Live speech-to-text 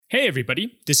Hey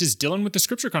everybody, this is Dylan with the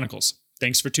Scripture Chronicles.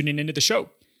 Thanks for tuning into the show.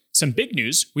 Some big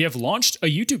news, we have launched a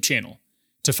YouTube channel.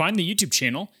 To find the YouTube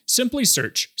channel, simply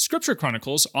search Scripture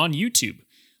Chronicles on YouTube.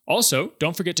 Also,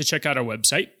 don't forget to check out our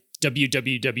website,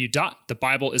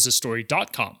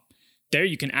 www.thebibleisastory.com. There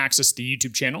you can access the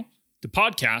YouTube channel, the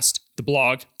podcast, the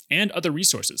blog, and other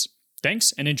resources.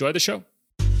 Thanks and enjoy the show.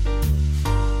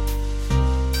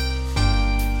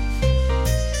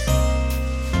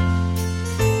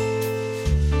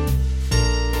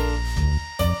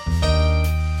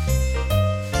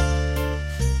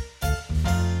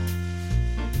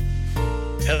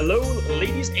 Hello,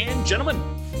 ladies and gentlemen.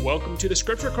 Welcome to the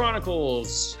Scripture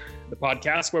Chronicles, the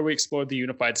podcast where we explore the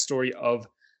unified story of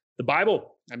the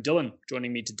Bible. I'm Dylan.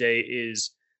 Joining me today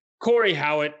is Corey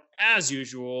Howitt, as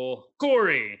usual.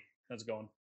 Corey, how's it going?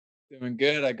 Doing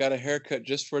good. I got a haircut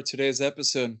just for today's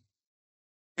episode.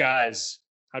 Guys,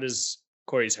 how does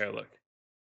Corey's hair look?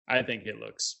 I think it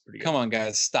looks pretty good. Come on,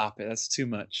 guys. Stop it. That's too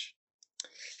much.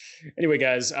 Anyway,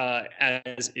 guys,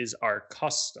 as is our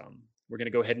custom, we're going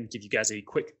to go ahead and give you guys a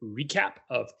quick recap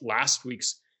of last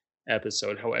week's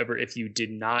episode. However, if you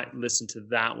did not listen to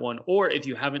that one, or if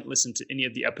you haven't listened to any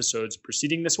of the episodes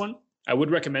preceding this one, I would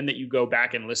recommend that you go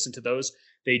back and listen to those.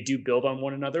 They do build on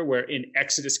one another, where in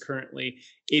Exodus currently,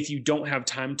 if you don't have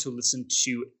time to listen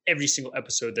to every single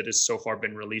episode that has so far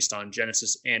been released on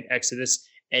Genesis and Exodus,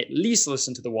 at least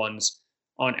listen to the ones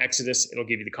on Exodus. It'll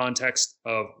give you the context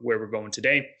of where we're going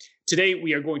today. Today,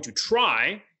 we are going to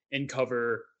try and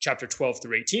cover chapter 12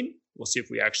 through 18. We'll see if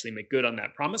we actually make good on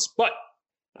that promise, but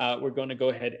we're going to go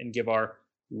ahead and give our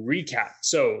recap.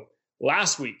 So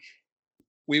last week,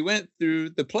 we went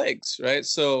through the plagues, right?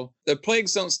 So the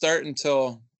plagues don't start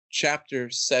until chapter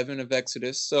 7 of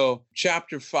Exodus. So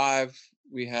chapter 5,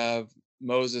 we have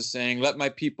Moses saying, "Let my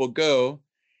people go."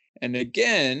 And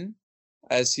again,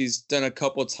 as he's done a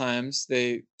couple times,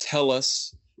 they tell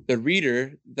us, the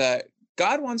reader, that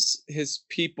God wants his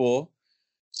people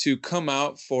to come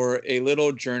out for a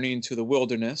little journey into the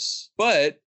wilderness.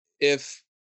 But if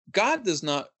God does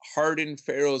not harden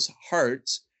Pharaoh's heart,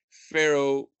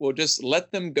 Pharaoh will just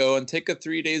let them go and take a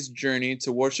 3 days journey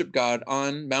to worship God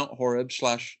on Mount Horeb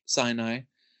 / Sinai.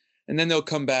 And then they'll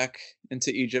come back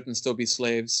into Egypt and still be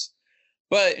slaves.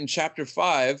 But in chapter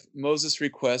 5, Moses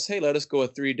requests, hey, let us go a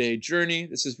 3-day journey.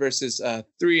 This is verses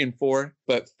 3 and 4.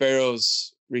 But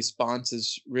Pharaoh's response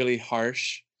is really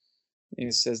harsh. He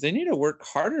says they need to work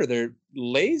harder. They're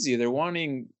lazy. They're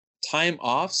wanting time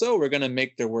off. So we're going to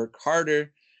make their work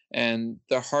harder. And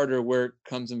the harder work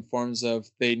comes in forms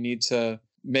of they need to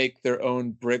make their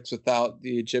own bricks without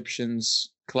the Egyptians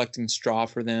collecting straw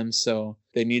for them. So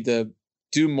they need to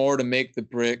do more to make the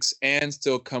bricks and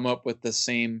still come up with the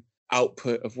same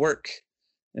output of work.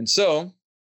 And so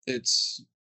it's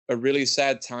a really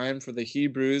sad time for the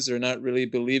Hebrews. They're not really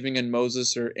believing in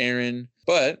Moses or Aaron,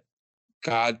 but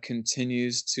God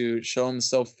continues to show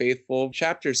himself faithful.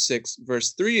 Chapter 6,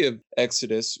 verse 3 of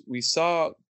Exodus, we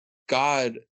saw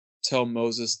God tell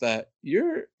Moses that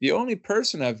you're the only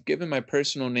person I've given my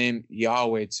personal name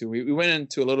Yahweh to. We went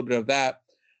into a little bit of that,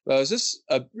 but it was just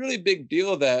a really big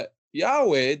deal that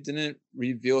Yahweh didn't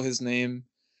reveal his name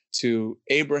to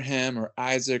Abraham or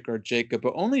Isaac or Jacob,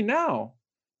 but only now,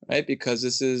 right? Because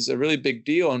this is a really big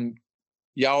deal, and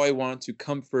Yahweh wanted to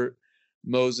comfort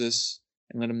Moses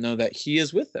and let him know that he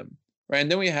is with them, right?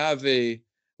 And then we have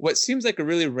what seems like a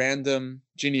really random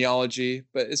genealogy,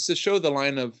 but it's to show the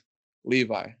line of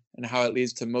Levi and how it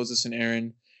leads to Moses and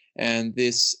Aaron. And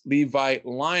this Levite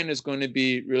line is going to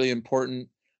be really important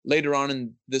later on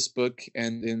in this book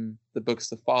and in the books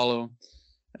to follow.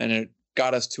 And it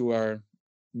got us to our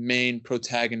main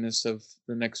protagonist of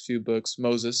the next few books,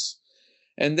 Moses.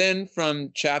 And then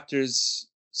from chapters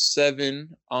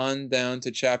 7 on down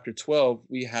to chapter 12,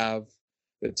 we have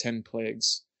the 10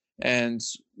 plagues. And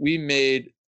we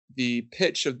made the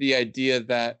pitch of the idea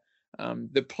that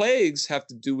the plagues have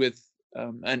to do with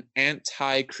an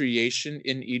anti-creation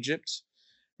in Egypt,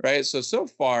 right? So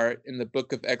far in the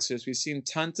book of Exodus, we've seen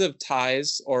tons of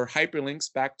ties or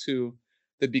hyperlinks back to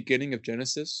the beginning of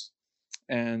Genesis.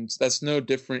 And that's no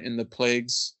different in the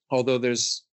plagues, although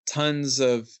there's tons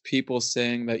of people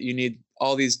saying that you need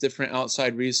all these different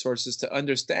outside resources to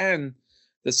understand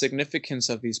the significance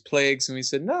of these plagues. And we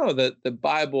said, no, that the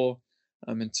Bible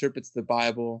interprets the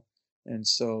Bible. And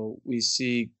so we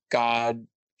see God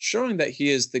showing that he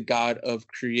is the God of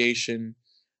creation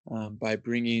by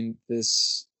bringing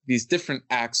these different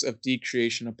acts of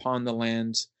decreation upon the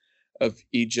land of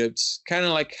Egypt, kind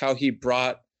of like how he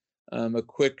brought a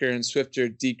quicker and swifter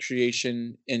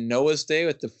decreation in Noah's day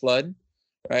with the flood,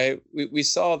 right? We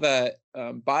saw that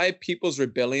by people's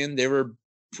rebellion, they were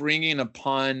bringing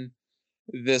upon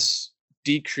this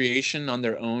decreation on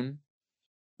their own,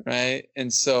 right?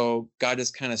 And so God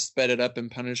has kind of sped it up in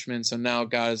punishment. So now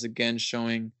God is again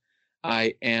showing,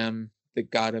 I am the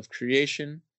God of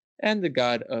creation and the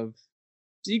God of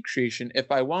decreation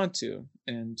if I want to.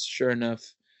 And sure enough,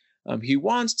 he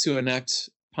wants to enact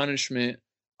punishment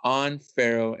on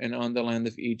Pharaoh and on the land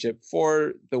of Egypt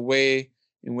for the way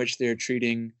in which they're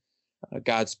treating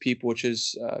God's people, which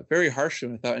is very harsh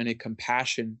and without any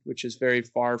compassion, which is very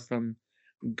far from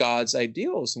God's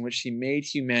ideals in which he made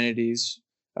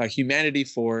humanity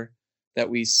for, that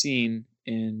we've seen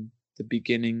in the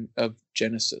beginning of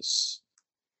Genesis.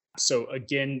 So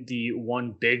again, the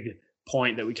one big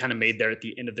point that we kind of made there at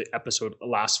the end of the episode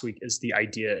last week is the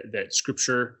idea that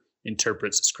Scripture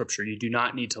interprets Scripture. You do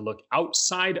not need to look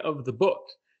outside of the book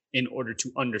in order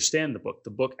to understand the book.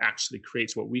 The book actually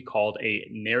creates what we called a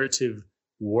narrative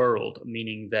world,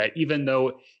 meaning that even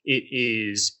though it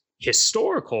is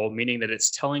historical, meaning that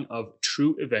it's telling of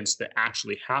true events that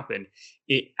actually happened,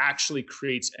 it actually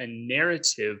creates a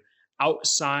narrative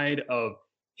outside of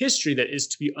history that is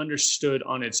to be understood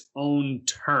on its own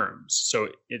terms. So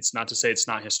it's not to say it's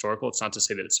not historical, it's not to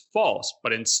say that it's false,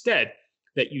 but instead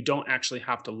that you don't actually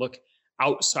have to look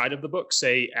outside of the book,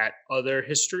 say at other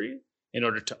history, in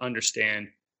order to understand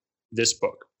this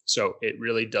book. So it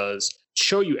really does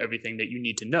show you everything that you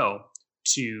need to know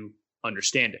to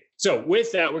understand it. So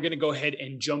with that, we're going to go ahead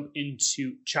and jump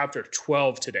into chapter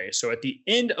 12 today. So at the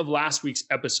end of last week's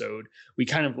episode, we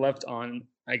kind of left on,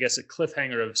 I guess, a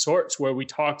cliffhanger of sorts, where we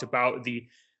talked about the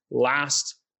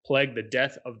last plague, the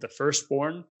death of the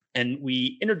firstborn. And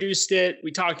we introduced it,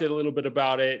 we talked a little bit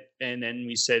about it, and then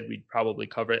we said we'd probably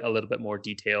cover it a little bit more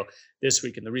detail this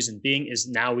week. And the reason being is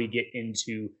now we get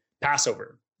into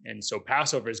Passover. And so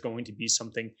Passover is going to be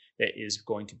something that is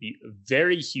going to be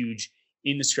very huge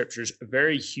in the scriptures,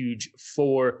 very huge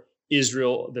for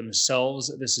Israel themselves.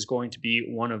 This is going to be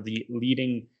one of the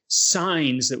leading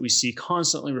signs that we see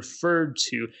constantly referred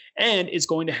to, and it's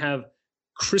going to have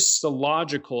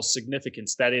Christological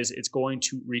significance. That is, it's going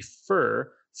to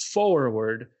refer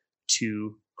forward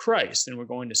to Christ. And we're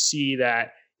going to see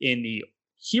that in the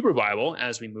Hebrew Bible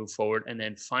as we move forward. And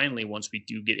then finally, once we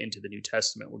do get into the New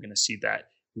Testament, we're going to see that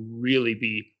really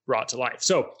be brought to life.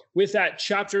 So with that,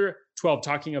 chapter 12,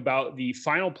 talking about the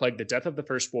final plague, the death of the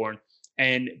firstborn,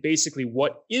 and basically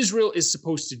what Israel is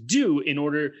supposed to do in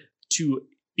order to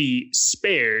be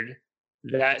spared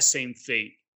that same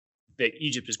fate that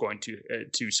Egypt is going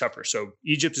to suffer. So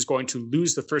Egypt is going to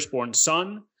lose the firstborn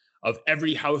son of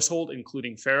every household,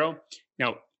 including Pharaoh.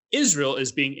 Now, Israel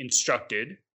is being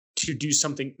instructed to do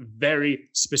something very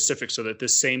specific so that the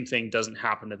same thing doesn't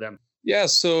happen to them. Yeah,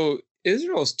 so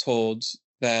Israel's told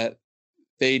that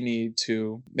they need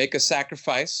to make a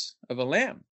sacrifice of a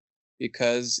lamb,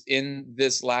 because in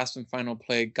this last and final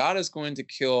plague, God is going to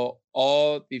kill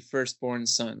all the firstborn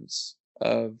sons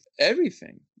of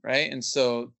everything, right? And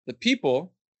so the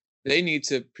people, they need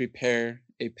to prepare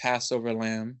a Passover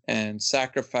lamb and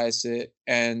sacrifice it.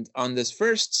 And on this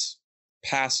first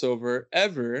Passover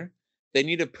ever, they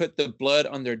need to put the blood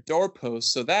on their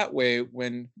doorposts, so that way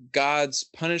when God's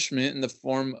punishment in the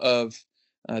form of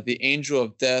the angel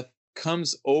of death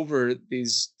comes over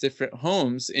these different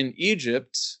homes in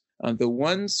Egypt, the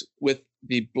ones with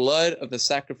the blood of the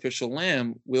sacrificial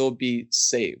lamb will be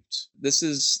saved. This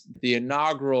is the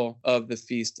inaugural of the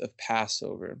Feast of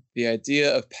Passover. The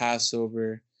idea of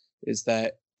Passover is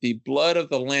that the blood of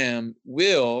the lamb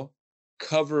will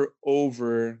cover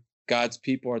over God's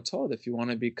people. Are told, if you want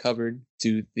to be covered,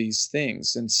 do these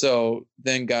things. And so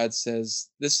then God says,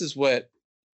 this is what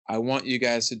I want you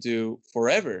guys to do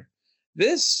forever.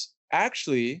 This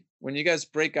actually, when you guys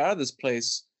break out of this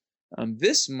place,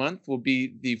 this month will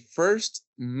be the first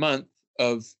month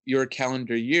of your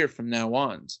calendar year from now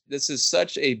on. This is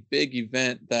such a big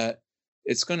event that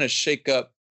it's going to shake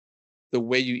up the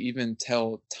way you even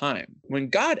tell time. When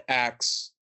God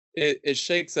acts, it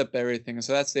shakes up everything.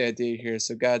 So that's the idea here.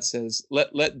 So God says,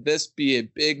 let this be a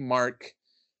big mark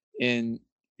in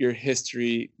your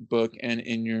history book and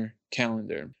in your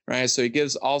calendar, right? So he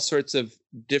gives all sorts of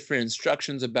different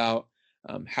instructions about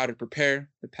how to prepare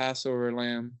the Passover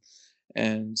lamb,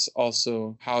 and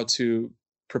also how to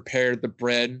prepare the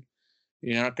bread.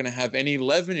 You're not going to have any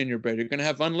leaven in your bread. You're going to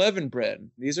have unleavened bread.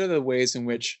 These are the ways in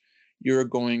which you're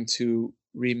going to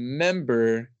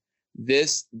remember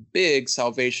this big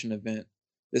salvation event.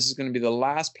 This is going to be the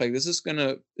last plague. This is going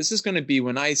to be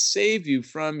when I save you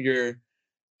from your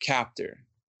captor,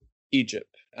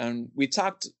 Egypt. And we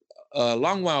talked a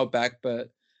long while back, but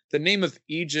the name of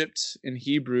Egypt in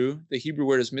Hebrew, the Hebrew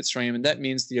word is Mitzrayim, and that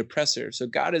means the oppressor. So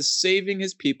God is saving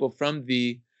his people from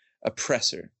the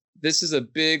oppressor, this is a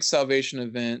big salvation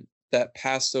event that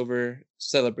Passover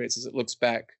celebrates as it looks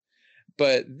back.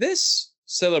 But this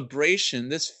celebration,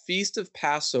 this feast of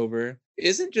Passover,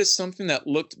 isn't just something that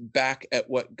looked back at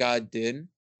what God did,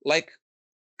 like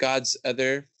God's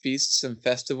other feasts and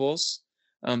festivals.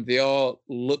 They all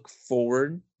look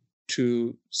forward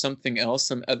to something else,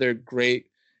 some other great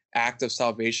act of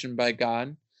salvation by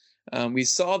God. We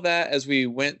saw that as we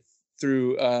went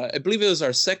through, I believe it was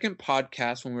our second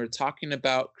podcast when we were talking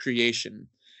about creation.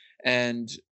 And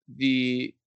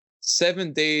the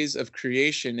 7 days of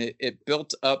creation, it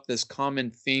built up this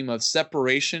common theme of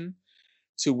separation,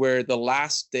 to where the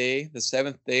last day, the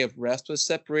seventh day of rest, was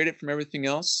separated from everything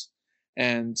else.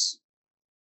 And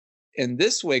in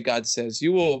this way, God says,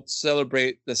 you will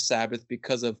celebrate the Sabbath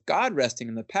because of God resting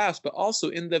in the past, but also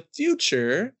in the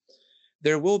future,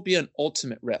 there will be an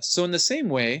ultimate rest. So in the same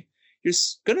way, you're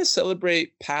going to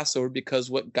celebrate Passover because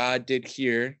what God did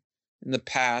here in the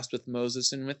past with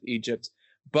Moses and with Egypt.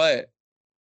 But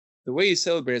the way you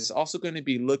celebrate is also going to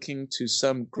be looking to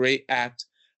some great act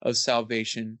of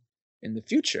salvation in the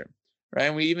future, right?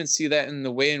 And we even see that in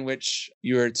the way in which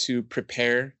you are to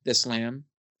prepare this lamb.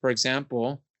 For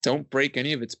example, don't break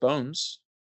any of its bones,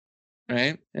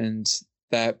 right? And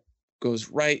that goes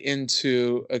right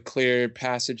into a clear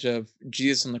passage of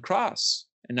Jesus on the cross,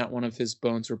 and not one of his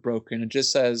bones were broken. It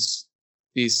just says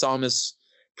the psalmist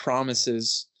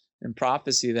promises in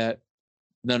prophecy that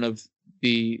none of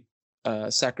the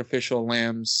sacrificial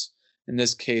lambs, in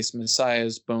this case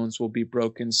Messiah's, bones will be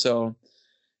broken. So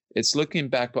it's looking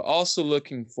back, but also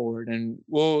looking forward. And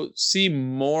we'll see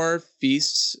more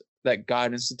feasts that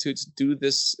God institutes do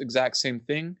this exact same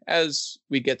thing as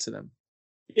we get to them.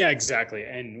 Yeah, exactly.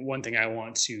 And one thing I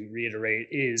want to reiterate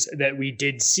is that we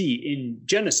did see in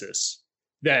Genesis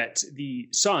that the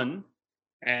sun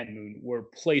and moon were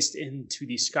placed into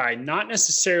the sky, not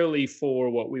necessarily for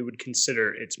what we would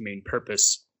consider its main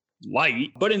purpose,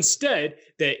 light, but instead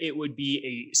that it would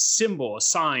be a symbol, a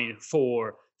sign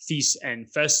for feasts and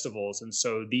festivals. And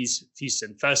so these feasts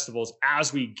and festivals,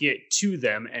 as we get to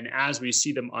them and as we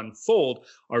see them unfold,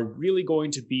 are really going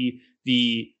to be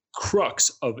the crux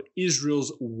of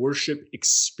Israel's worship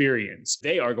experience.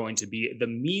 They are going to be the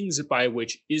means by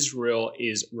which Israel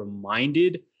is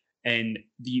reminded and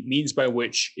the means by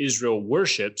which Israel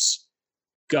worships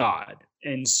God.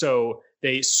 And so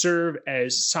they serve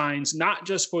as signs, not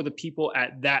just for the people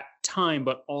at that time,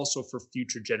 but also for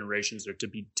future generations. They're to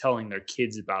be telling their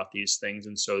kids about these things.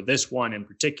 And so this one in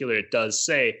particular, it does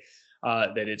say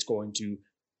that it's going to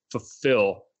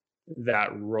fulfill that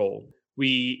role.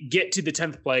 We get to the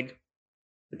 10th plague,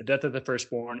 the death of the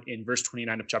firstborn, in verse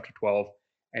 29 of chapter 12.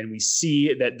 And we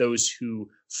see that those who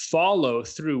follow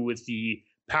through with the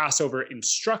Passover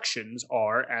instructions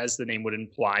are, as the name would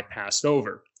imply, passed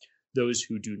over. Those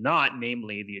who do not,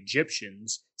 namely the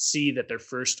Egyptians, see that their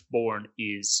firstborn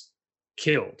is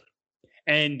killed.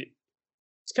 And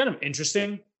it's kind of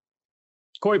interesting.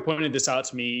 Corey pointed this out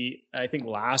to me, I think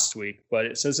last week, but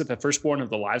it says that the firstborn of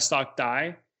the livestock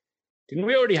die. Didn't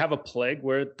we already have a plague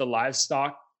where the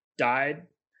livestock died?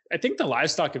 I think the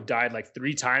livestock have died like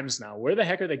 3 times now. Where the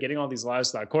heck are they getting all these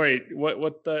livestock? Corey,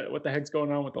 what the heck's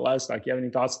going on with the livestock? You have any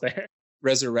thoughts there?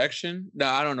 Resurrection? No,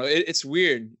 I don't know. It's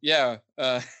weird. Yeah,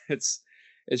 it's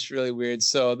really weird.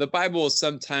 So the Bible will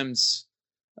sometimes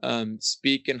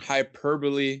speak in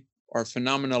hyperbole or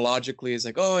phenomenologically. It's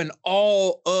like, oh, and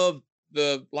all of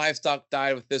the livestock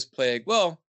died with this plague.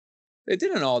 Well, they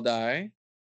didn't all die,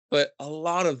 but a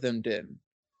lot of them did.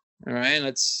 All right, and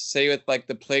let's say with like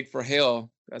the plague for hail,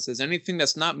 God says anything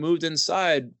that's not moved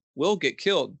inside will get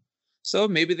killed. So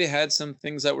maybe they had some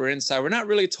things that were inside. We're not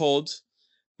really told,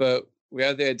 but we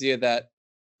have the idea that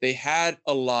they had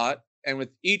a lot, and with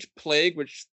each plague,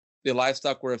 which the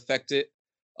livestock were affected,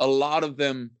 a lot of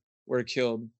them were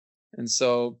killed. And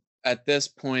so at this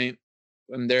point,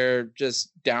 when they're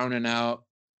just down and out,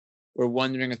 we're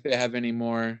wondering if they have any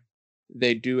more.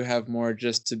 They do have more,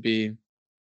 just to be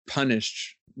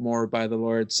punished more by the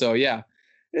Lord. So yeah,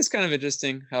 it's kind of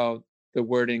interesting how the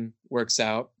wording works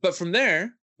out. But from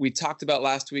there, we talked about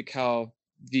last week how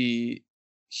the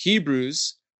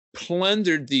Hebrews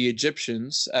plundered the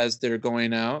Egyptians as they're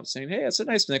going out, saying, hey, that's a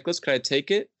nice necklace. Could I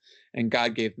take it? And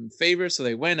God gave them favor. So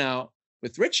they went out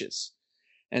with riches.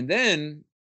 And then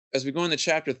as we go into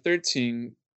chapter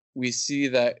 13, we see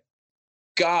that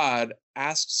God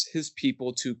asks his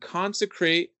people to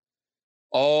consecrate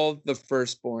all the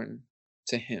firstborn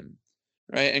to him,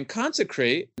 right? And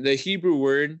consecrate, the Hebrew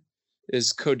word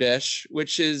is kodesh,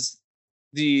 which is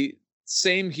the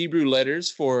same Hebrew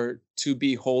letters for to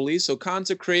be holy. So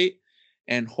consecrate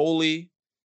and holy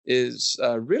is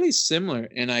really similar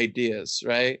in ideas,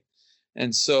 right?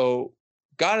 And so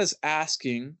God is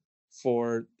asking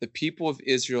for the people of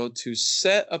Israel to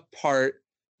set apart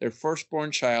their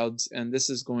firstborn child, and this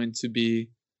is going to be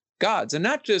God's, and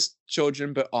not just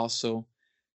children, but also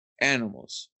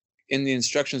animals. In the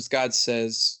instructions, God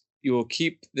says, you will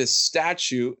keep this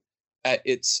statute at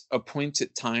its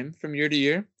appointed time from year to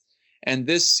year. And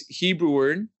this Hebrew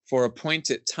word for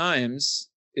appointed times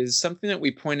is something that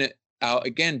we pointed out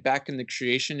again back in the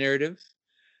creation narrative.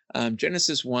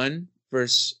 Genesis 1,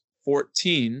 verse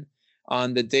 14,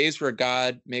 on the days where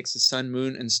God makes the sun,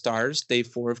 moon, and stars, day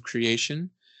 4 of creation,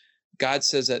 God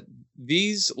says that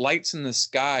these lights in the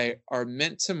sky are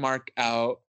meant to mark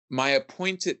out my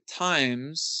appointed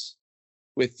times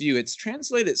with you. It's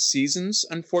translated seasons,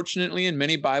 unfortunately, in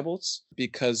many Bibles,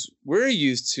 because we're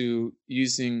used to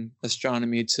using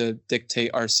astronomy to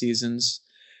dictate our seasons.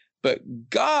 But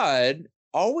God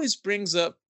always brings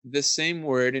up the same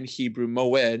word in Hebrew,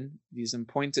 moed, these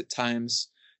appointed times,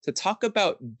 to talk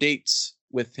about dates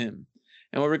with him.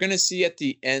 And what we're going to see at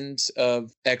the end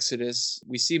of Exodus,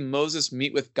 we see Moses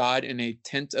meet with God in a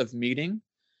tent of meeting.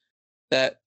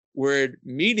 That word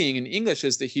meeting in English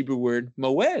is the Hebrew word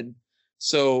moed.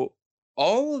 So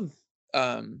all of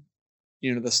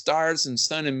the stars and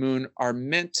sun and moon are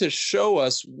meant to show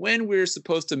us when we're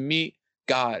supposed to meet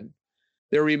God.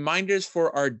 They're reminders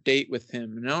for our date with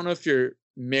him. And I don't know if you're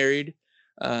married,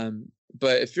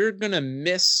 but if you're going to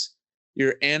miss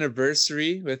your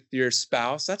anniversary with your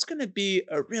spouse, that's going to be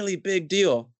a really big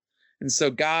deal. And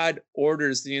so God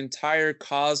orders the entire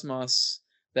cosmos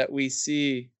that we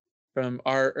see from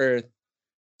our earth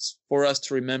for us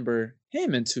to remember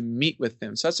him and to meet with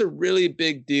him. So that's a really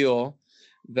big deal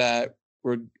that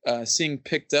we're seeing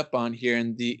picked up on here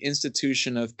in the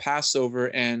institution of Passover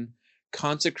and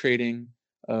consecrating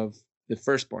of the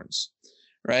firstborns,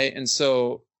 right? And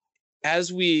so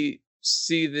as we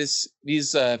see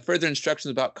these further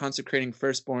instructions about consecrating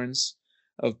firstborns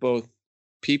of both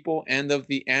people and of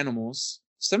the animals,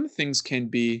 some things can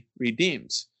be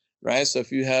redeemed, right? So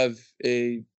if you have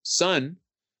a son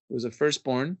who was a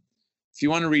firstborn, if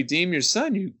you want to redeem your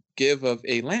son, you give of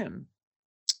a lamb.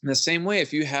 In the same way,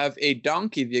 if you have a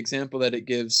donkey, the example that it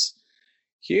gives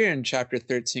here in chapter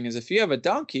 13 is if you have a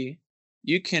donkey,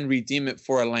 you can redeem it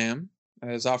for a lamb,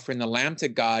 as offering the lamb to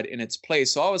God in its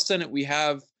place. So all of a sudden we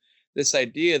have this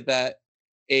idea that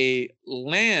a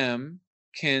lamb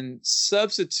can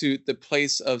substitute the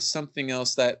place of something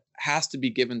else that has to be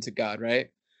given to God, right?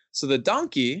 So the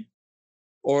donkey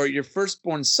or your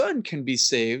firstborn son can be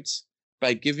saved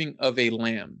by giving of a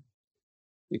lamb,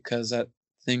 because that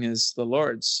thing is the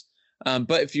Lord's.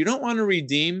 But if you don't want to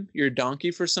redeem your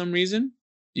donkey for some reason,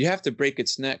 you have to break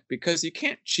its neck, because you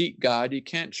can't cheat God. You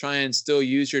can't try and still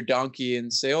use your donkey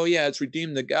and say, oh yeah, it's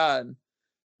redeemed to God.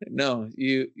 No,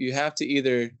 you have to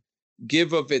either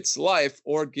give of its life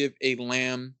or give a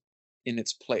lamb in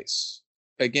its place.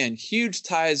 Again, huge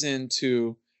ties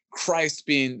into Christ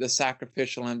being the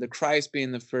sacrificial lamb, the Christ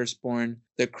being the firstborn,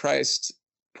 the Christ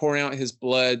pouring out his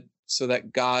blood so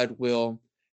that God will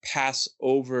pass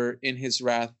over in his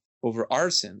wrath over our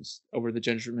sins, over the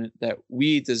judgment that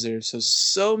we deserve.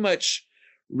 So much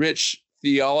rich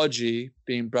theology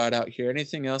being brought out here.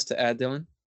 Anything else to add, Dylan?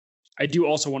 I do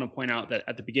also want to point out that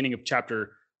at the beginning of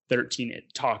chapter 13, it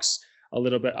talks a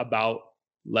little bit about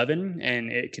leaven,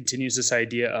 and it continues this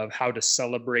idea of how to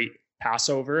celebrate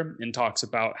Passover, and talks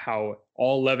about how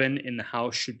all leaven in the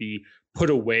house should be put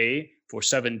away for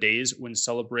 7 days when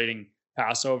celebrating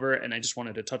Passover. And I just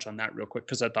wanted to touch on that real quick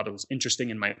because I thought it was interesting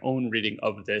in my own reading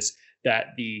of this, that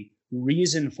the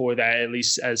reason for that, at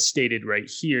least as stated right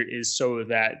here, is so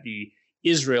that the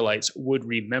Israelites would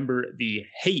remember the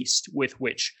haste with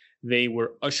which they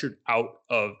were ushered out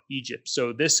of Egypt.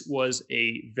 So this was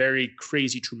a very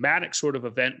crazy, traumatic sort of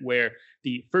event where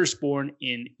the firstborn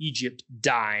in Egypt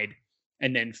died,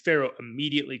 and then Pharaoh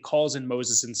immediately calls in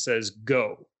Moses and says,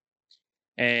 go.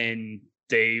 And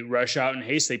they rush out in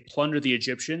haste, they plunder the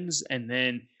Egyptians, and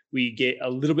then we get a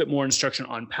little bit more instruction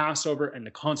on Passover and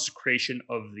the consecration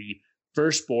of the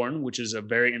firstborn, which is a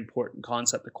very important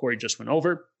concept that Corey just went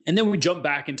over. And then we jump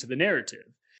back into the narrative.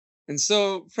 And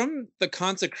so from the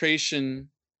consecration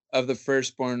of the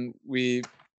firstborn, we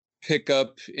pick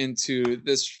up into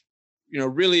this,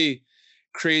 really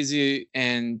crazy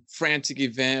and frantic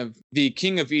event of the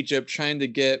king of Egypt trying to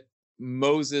get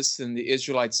Moses and the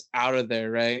Israelites out of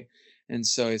there, right? And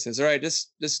so he says, all right,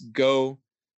 just go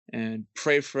and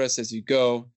pray for us as you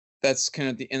go. That's kind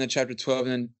of the end of chapter 12.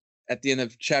 And then at the end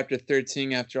of chapter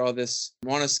 13, after all this, I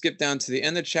want to skip down to the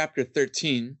end of chapter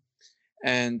 13.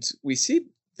 And we see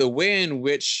the way in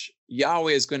which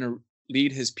Yahweh is going to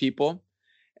lead his people.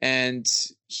 And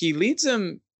he leads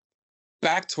them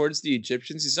back towards the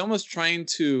Egyptians. He's almost trying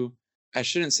to, I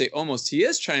shouldn't say almost, he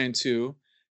is trying to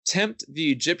tempt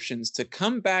the Egyptians to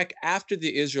come back after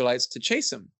the Israelites to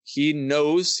chase him. He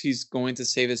knows he's going to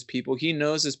save his people. He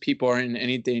knows his people aren't in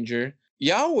any danger.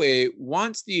 Yahweh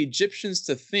wants the Egyptians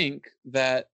to think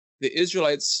that the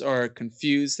Israelites are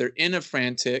confused, they're in a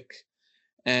frantic,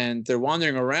 and they're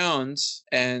wandering around,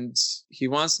 and he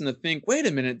wants them to think, wait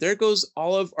a minute, there goes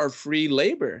all of our free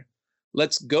labor.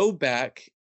 Let's go back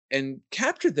and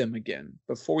capture them again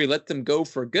before we let them go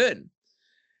for good.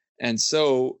 And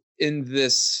so in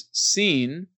this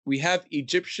scene, we have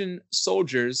Egyptian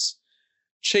soldiers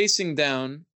chasing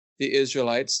down the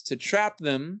Israelites to trap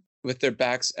them with their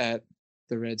backs at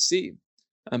the Red Sea.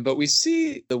 But we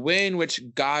see the way in which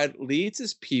God leads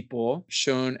his people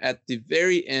shown at the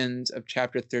very end of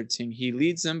chapter 13. He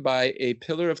leads them by a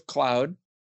pillar of cloud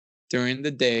during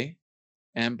the day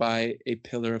and by a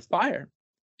pillar of fire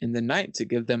in the night to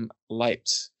give them light.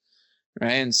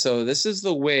 Right? And so this is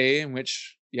the way in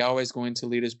which Yahweh is going to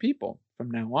lead his people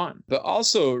from now on. But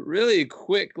also, really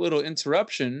quick little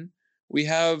interruption, we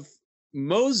have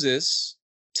Moses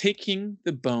taking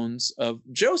the bones of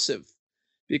Joseph.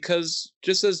 Because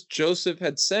just as Joseph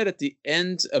had said at the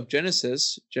end of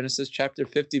Genesis chapter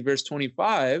 50, verse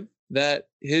 25, that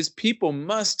his people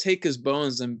must take his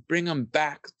bones and bring them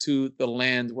back to the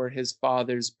land where his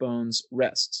father's bones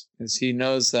rest. As he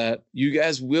knows that you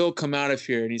guys will come out of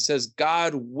here. And he says,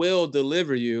 God will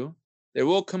deliver you. There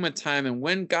will come a time, and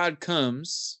when God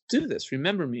comes, do this.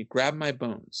 Remember me, grab my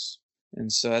bones. And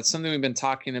so that's something we've been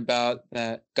talking about,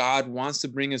 that God wants to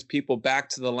bring his people back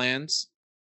to the lands.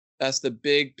 That's the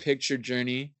big picture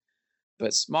journey.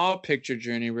 But small picture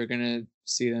journey, we're going to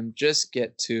see them just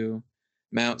get to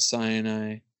Mount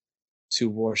Sinai to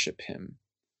worship him.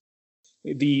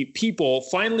 The people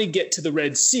finally get to the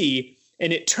Red Sea,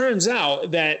 and it turns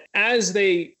out that as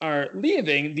they are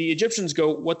leaving, the Egyptians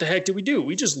go, what the heck did we do?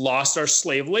 We just lost our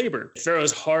slave labor.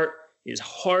 Pharaoh's heart is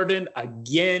hardened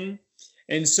again.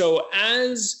 And so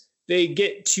as they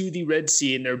get to the Red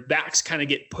Sea and their backs kind of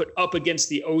get put up against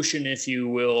the ocean, if you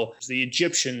will, the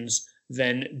Egyptians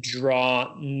then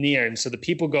draw near. And so the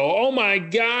people go, oh my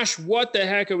gosh, what the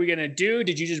heck are we going to do?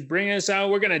 Did you just bring us out?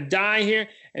 We're going to die here.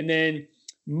 And then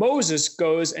Moses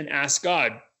goes and asks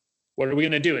God, what are we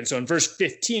going to do? And so in verse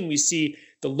 15, we see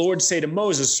the Lord say to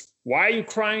Moses, why are you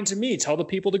crying to me? Tell the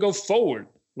people to go forward.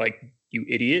 Like, you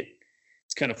idiot.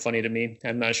 It's kind of funny to me.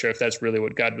 I'm not sure if that's really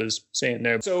what God was saying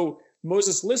there. So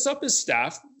Moses lifts up his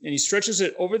staff and he stretches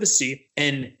it over the sea,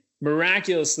 and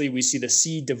miraculously we see the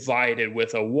sea divided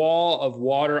with a wall of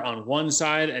water on one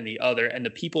side and the other, and the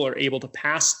people are able to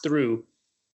pass through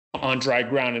on dry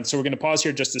ground. And so we're going to pause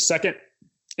here just a second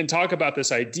and talk about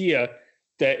this idea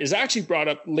that is actually brought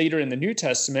up later in the New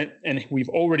Testament, and we've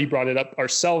already brought it up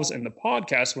ourselves in the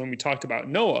podcast when we talked about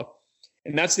Noah,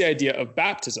 and that's the idea of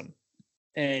baptism.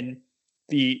 And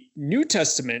the New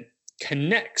Testament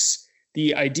connects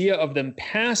the idea of them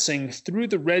passing through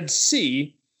the Red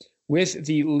Sea with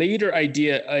the later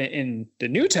idea in the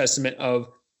New Testament of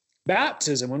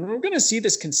baptism. And we're going to see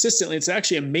this consistently. It's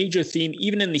actually a major theme,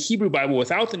 even in the Hebrew Bible,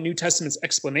 without the New Testament's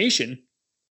explanation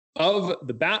of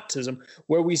the baptism,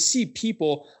 where we see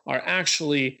people are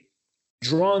actually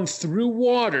drawn through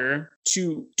water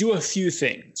to do a few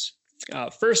things.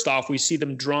 First off, we see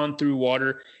them drawn through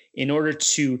water in order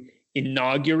to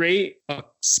inaugurate a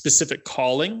specific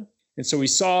calling. And so we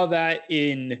saw that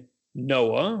in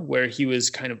Noah, where he was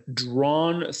kind of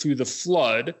drawn through the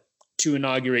flood to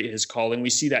inaugurate his calling. We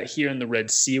see that here in the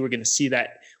Red Sea. We're going to see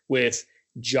that with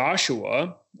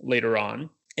Joshua later on.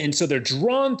 And so they're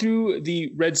drawn through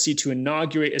the Red Sea to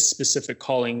inaugurate a specific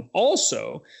calling.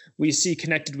 Also, we see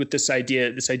connected with this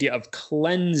idea of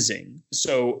cleansing.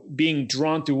 So being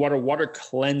drawn through water, water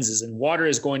cleanses, and water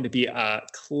is going to be a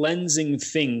cleansing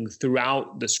thing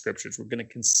throughout the scriptures. We're going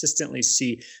to consistently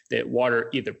see that water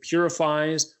either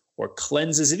purifies or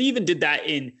cleanses. It even did that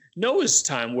in Noah's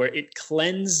time, where it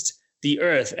cleansed the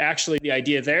earth. Actually, the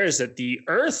idea there is that the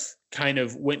earth kind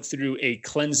of went through a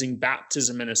cleansing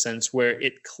baptism, in a sense, where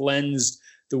it cleansed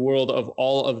the world of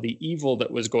all of the evil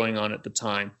that was going on at the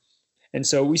time. And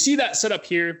so we see that set up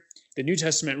here. The New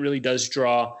Testament really does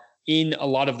draw in a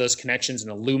lot of those connections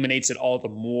and illuminates it all the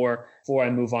more. Before I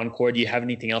move on, Corey, do you have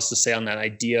anything else to say on that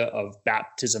idea of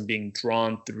baptism being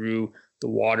drawn through the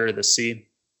water, the sea?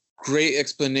 Great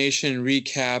explanation,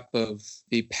 recap of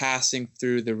the passing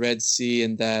through the Red Sea,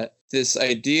 and that this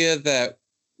idea that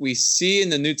we see in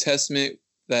the New Testament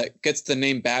that gets the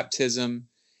name baptism,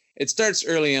 it starts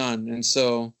early on. And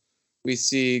so we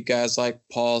see guys like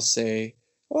Paul say,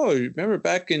 oh, remember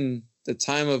back in the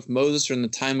time of Moses or in the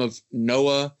time of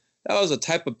Noah, that was a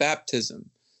type of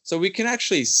baptism. So we can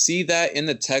actually see that in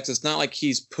the text. It's not like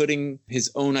he's putting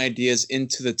his own ideas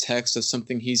into the text of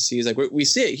something he sees. Like we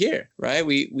see it here, right?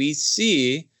 We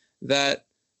see that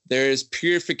there is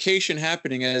purification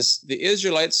happening as the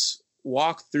Israelites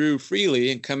walk through freely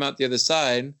and come out the other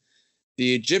side.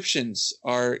 The Egyptians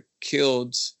are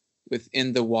killed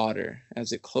within the water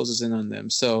as it closes in on them.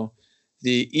 So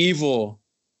the evil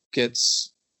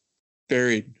gets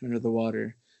buried under the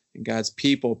water and God's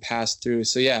people pass through.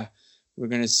 So yeah, we're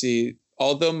going to see,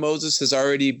 although Moses has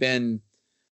already been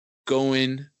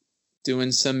doing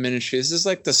some ministry, this is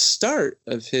like the start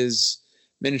of his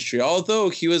ministry. Although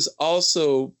he was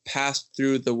also passed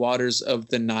through the waters of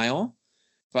the Nile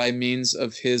by means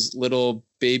of his little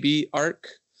baby ark.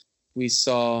 We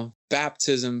saw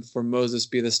baptism for Moses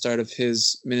be the start of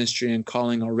his ministry and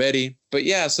calling already. But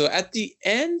yeah, so at the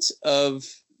end of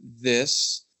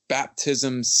this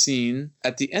baptism scene,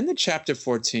 at the end of chapter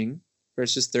 14,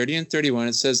 verses 30 and 31,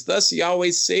 it says, "Thus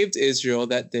Yahweh saved Israel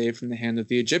that day from the hand of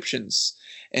the Egyptians.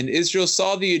 And Israel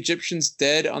saw the Egyptians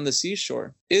dead on the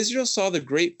seashore. Israel saw the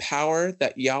great power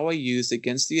that Yahweh used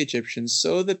against the Egyptians,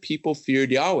 so the people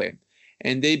feared Yahweh.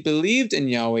 And they believed in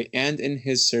Yahweh and in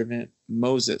his servant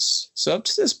Moses." So up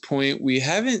to this point, we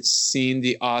haven't seen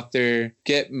the author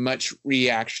get much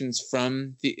reactions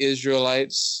from the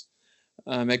Israelites,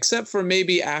 except for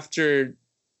maybe after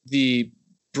the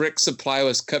brick supply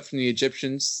was cut from the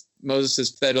Egyptians.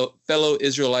 Moses' fellow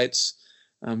Israelites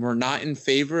were not in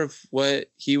favor of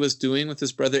what he was doing with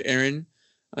his brother Aaron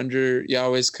under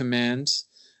Yahweh's command.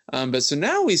 But so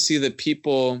now we see the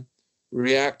people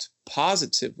react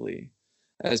positively.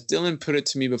 As Dylan put it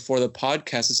to me before the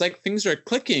podcast, it's like things are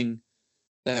clicking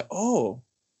that, oh,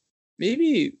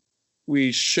 maybe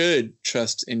we should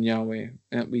trust in Yahweh,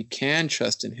 and we can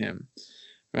trust in him,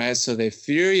 right? So they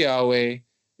fear Yahweh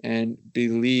and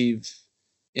believe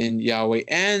in Yahweh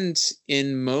and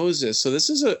in Moses. So this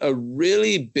is a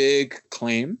really big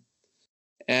claim.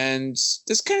 And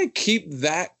just kind of keep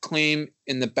that claim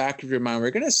in the back of your mind. We're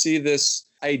going to see this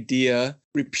idea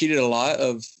repeated a lot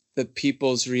of the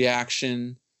people's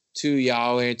reaction to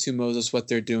Yahweh, to Moses, what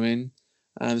they're doing.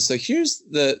 So here's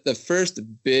the first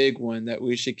big one that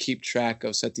we should keep track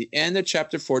of. So at the end of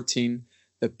chapter 14,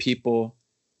 the people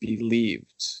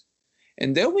believed.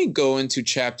 And then we go into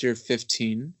chapter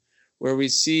 15, where we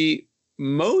see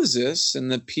Moses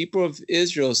and the people of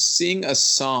Israel sing a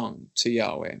song to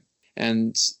Yahweh.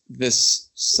 And this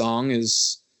song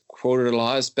is quoted a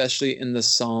lot, especially in the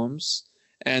Psalms.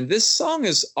 And this song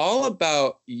is all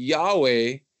about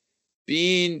Yahweh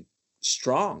being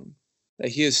strong, that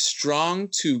he is strong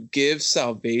to give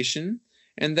salvation,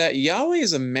 and that Yahweh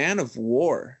is a man of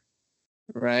war,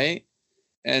 right?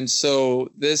 And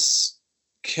so this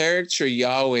character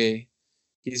Yahweh,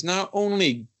 he's not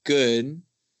only good,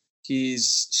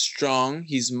 he's strong,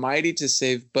 he's mighty to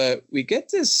save, but we get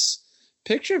this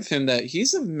picture of him that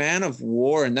he's a man of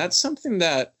war. And that's something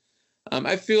that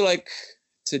I feel like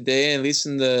today, at least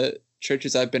in the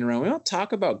churches I've been around, we don't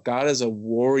talk about God as a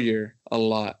warrior a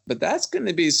lot, but that's going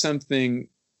to be something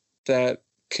that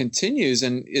continues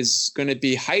and is going to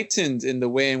be heightened in the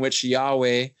way in which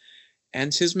Yahweh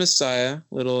and his Messiah,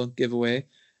 little giveaway,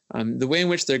 the way in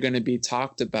which they're going to be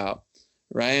talked about,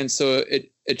 right? And so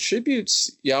it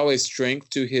attributes Yahweh's strength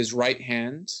to his right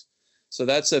hand. So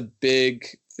that's a big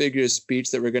figure of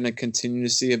speech that we're going to continue to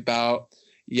see about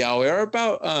Yahweh, or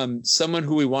about someone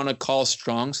who we want to call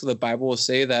strong. So the Bible will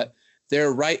say that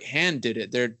their right hand did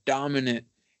it, their dominant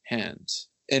hand.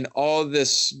 In all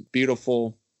this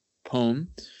beautiful poem,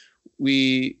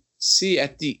 we see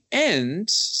at the end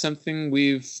something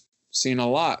we've seen a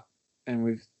lot and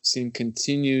we've seen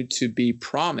continue to be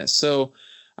promised. So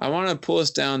I want to pull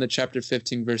us down to chapter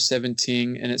 15, verse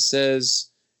 17, and it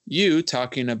says, "You,"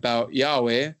 talking about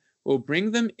Yahweh, "will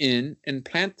bring them in and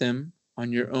plant them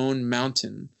on your own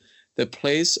mountain, the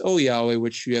place, O Yahweh,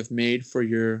 which you have made for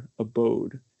your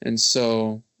abode." And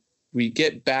so we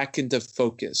get back into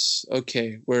focus.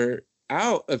 Okay, we're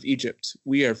out of Egypt.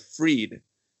 We are freed.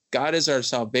 God is our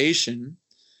salvation.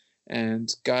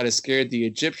 And God has scared the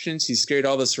Egyptians. He scared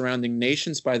all the surrounding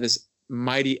nations by this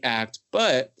mighty act.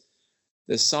 But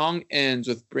the song ends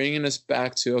with bringing us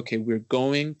back to, okay, we're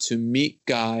going to meet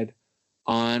God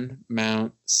on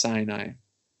Mount Sinai.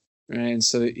 Right? And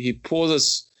so he pulls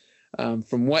us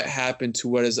from what happened to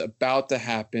what is about to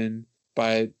happen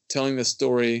by telling the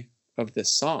story of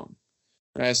this song.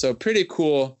 Right? So pretty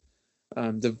cool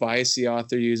device the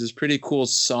author uses, pretty cool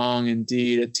song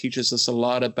indeed. It teaches us a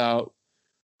lot about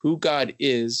who God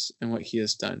is and what he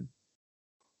has done.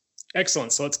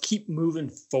 Excellent. So let's keep moving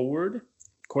forward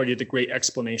according to the great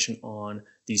explanation on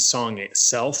the song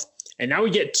itself. And now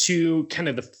we get to kind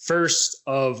of the first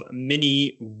of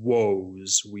many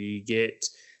woes. We get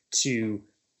to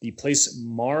the place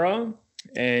Mara,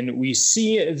 and we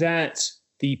see that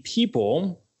the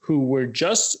people who were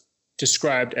just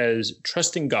described as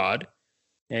trusting God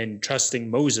and trusting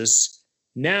Moses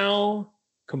now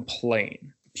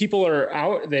complain. People are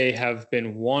out. They have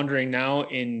been wandering now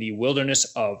in the wilderness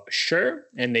of Shur,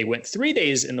 and they went 3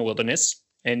 days in the wilderness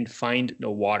and find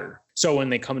no water. So when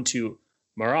they come to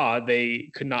Marah, they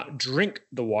could not drink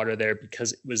the water there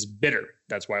because it was bitter.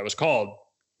 That's why it was called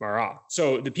Marah.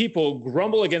 So the people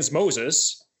grumble against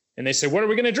Moses, and they say, what are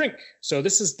we going to drink? So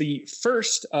this is the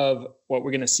first of what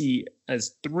we're going to see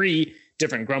as 3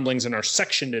 different grumblings in our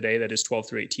section today, that is 12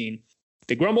 through 18.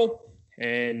 They grumble,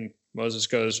 and Moses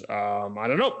goes, I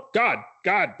don't know, God,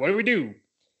 what do we do?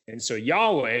 And so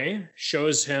Yahweh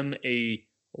shows him a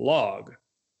log,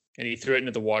 and he threw it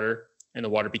into the water, and the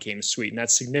water became sweet. And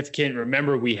that's significant.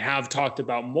 Remember, we have talked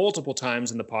about multiple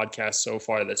times in the podcast so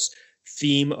far this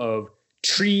theme of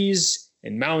trees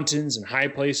and mountains and high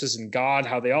places and God,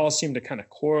 how they all seem to kind of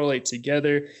correlate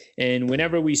together. And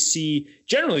whenever we see,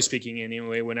 generally speaking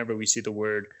anyway, whenever we see the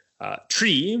word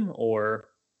tree or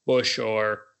bush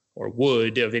or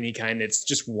wood of any kind, it's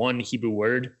just one Hebrew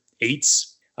word,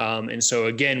 eitz. And so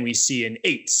again, we see an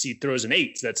eitz. He throws an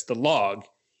eitz, that's the log,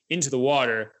 into the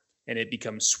water, and it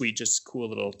becomes sweet. Just a cool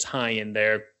little tie-in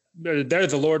there. There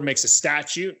the Lord makes a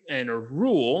statute and a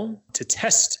rule to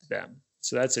test them.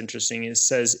 So that's interesting. It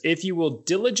says, if you will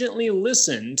diligently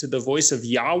listen to the voice of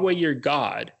Yahweh your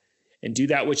God and do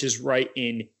that which is right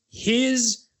in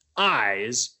his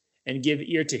eyes and give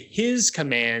ear to his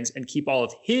commands and keep all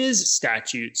of his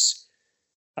statutes,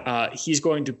 he's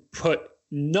going to put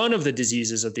none of the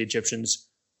diseases of the Egyptians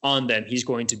on them. He's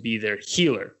going to be their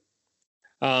healer.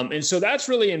 And so that's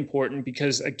really important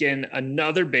because, again,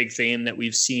 another big theme that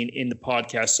we've seen in the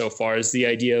podcast so far is the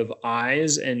idea of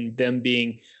eyes and them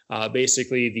being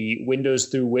basically the windows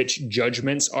through which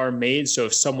judgments are made. So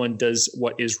if someone does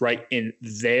what is right in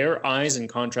their eyes in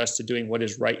contrast to doing what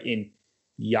is right in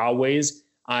Yahweh's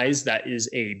eyes, that is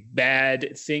a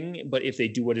bad thing. But if they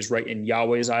do what is right in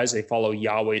Yahweh's eyes, they follow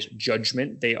Yahweh's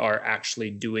judgment, they are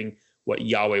actually doing what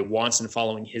Yahweh wants and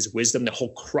following his wisdom. The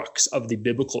whole crux of the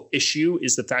biblical issue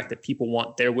is the fact that people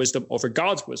want their wisdom over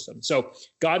God's wisdom. So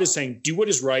God is saying, do what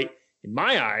is right in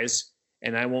my eyes,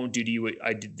 and I won't do to you what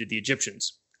I did to the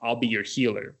Egyptians. I'll be your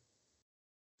healer.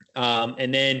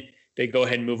 And then they go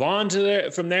ahead and move on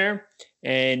from there,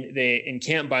 and they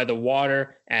encamp by the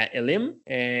water at Elim,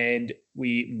 and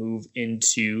we move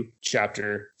into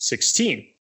chapter 16.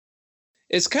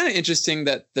 It's kind of interesting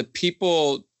that the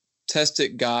people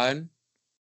tested God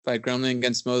by grumbling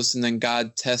against Moses, and then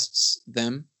God tests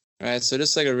them, right? So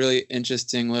just like a really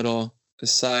interesting little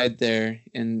aside there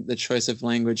in the choice of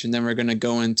language, and then we're going to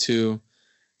go into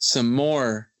some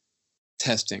more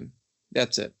testing.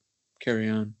 That's it. Carry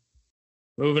on.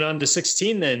 Moving on to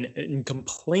 16 then, in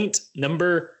complaint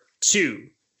number 2.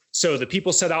 So the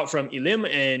people set out from Elim,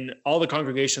 and all the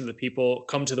congregation of the people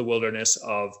come to the wilderness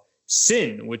of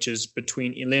Sin, which is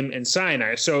between Elim and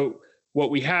Sinai. So what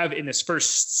we have in this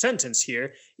first sentence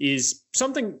here is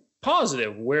something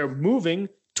positive. We're moving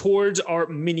towards our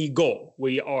mini goal.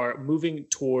 We are moving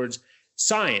towards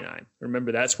Sinai.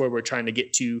 Remember, that's where we're trying to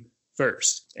get to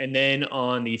first. And then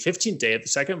on the 15th day of the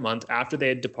second month, after they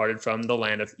had departed from the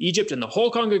land of Egypt, and the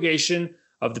whole congregation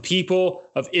of the people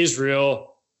of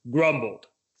Israel grumbled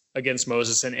against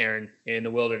Moses and Aaron in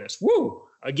the wilderness. Woo!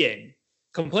 Again.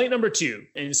 Complaint number 2.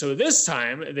 And so this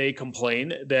time they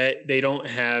complain that they don't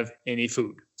have any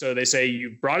food. So they say,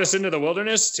 you brought us into the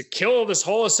wilderness to kill this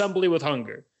whole assembly with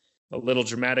hunger. A little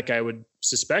dramatic, I would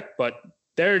suspect, but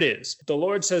there it is. The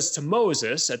Lord says to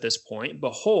Moses at this point,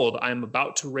 behold, I am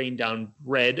about to rain down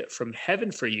bread from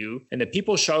heaven for you, and the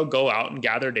people shall go out and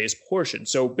gather a day's portion.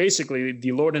 So basically,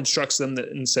 the Lord instructs them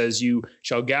and says, you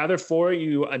shall gather for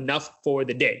you enough for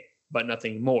the day, but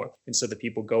nothing more. And so the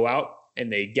people go out and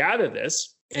they gather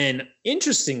this. And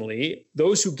interestingly,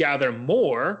 those who gather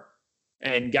more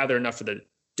and gather enough for the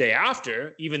day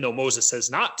after, even though Moses says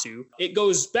not to, it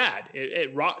goes bad.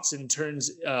 It rots and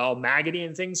turns all maggoty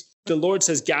and things. The Lord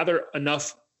says, gather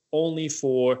enough only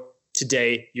for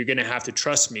today. You're going to have to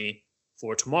trust me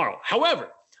for tomorrow. However,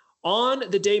 on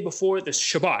the day before the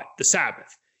Shabbat, the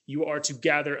Sabbath, you are to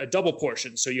gather a double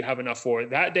portion. So you have enough for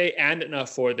that day and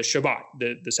enough for the Shabbat,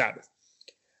 the Sabbath.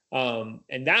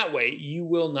 And that way you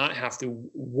will not have to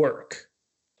work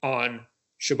on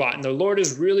Shabbat. And the Lord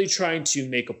is really trying to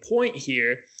make a point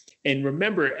here. And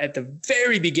remember, at the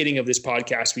very beginning of this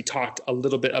podcast, we talked a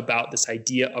little bit about this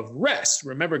idea of rest.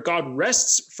 Remember, God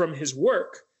rests from his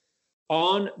work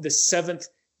on the 7th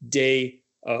day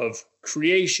of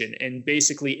creation and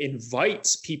basically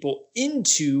invites people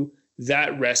into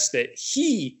that rest that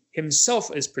he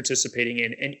himself is participating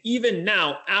in. And even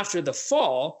now, after the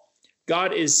fall,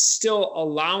 God is still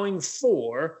allowing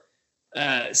for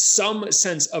some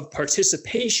sense of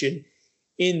participation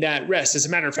in that rest. As a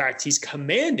matter of fact, he's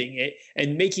commanding it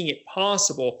and making it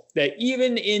possible that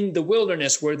even in the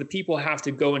wilderness where the people have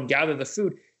to go and gather the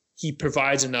food, he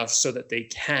provides enough so that they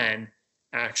can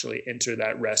actually enter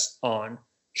that rest on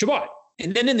Shabbat.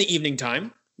 And then in the evening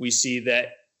time, we see that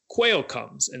quail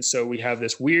comes. And so we have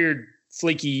this weird,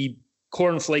 flaky,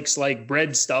 cornflakes-like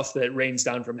bread stuff that rains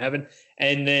down from heaven.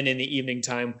 And then in the evening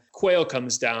time, quail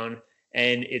comes down,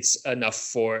 and it's enough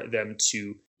for them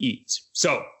to eat.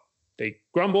 So they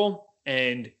grumble,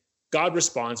 and God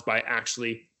responds by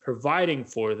actually providing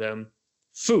for them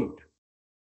food.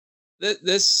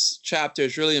 This chapter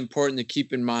is really important to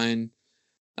keep in mind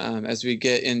as we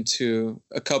get into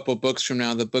a couple books from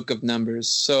now, the book of Numbers.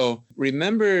 So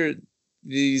remember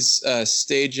these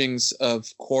stagings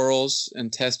of quarrels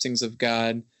and testings of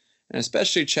God, and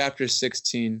especially chapter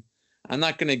 16. I'm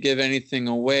not going to give anything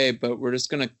away, but we're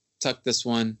just going to tuck this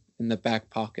one in the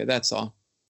back pocket. That's all.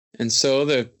 And so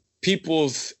the people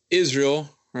of Israel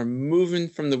are moving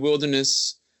from the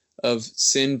wilderness of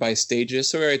sin by stages.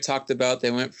 So we already talked about they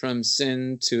went from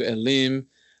Sin to Elim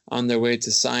on their way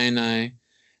to Sinai.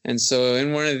 And so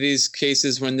in one of these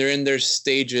cases, when they're in their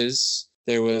stages,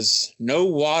 there was no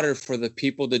water for the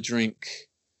people to drink.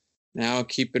 Now,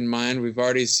 keep in mind, we've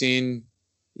already seen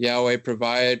Yahweh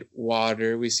provide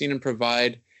water. We've seen him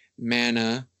provide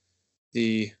manna.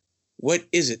 What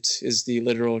is it is the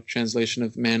literal translation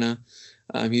of manna.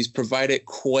 He's provided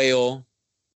quail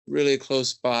really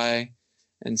close by.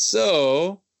 And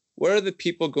so what are the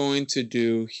people going to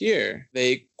do here?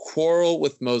 They quarrel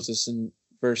with Moses in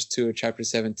verse 2 of chapter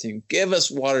 17. Give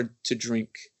us water to drink.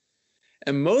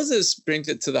 And Moses brings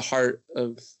it to the heart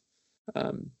of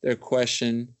their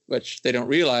question, which they don't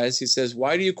realize. He says,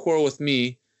 why do you quarrel with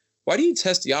me? Why do you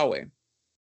test Yahweh?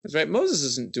 That's right. Moses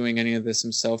isn't doing any of this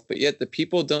himself, but yet the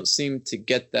people don't seem to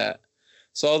get that.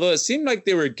 So although it seemed like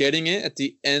they were getting it at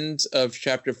the end of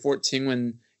chapter 14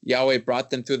 when Yahweh brought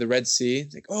them through the Red Sea,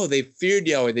 like, oh, they feared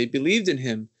Yahweh, they believed in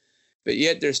him, but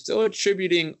yet they're still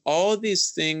attributing all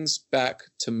these things back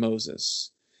to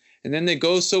Moses. And then they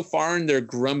go so far in their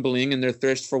grumbling and their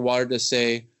thirst for water to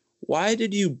say, why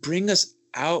did you bring us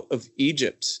out of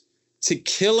Egypt to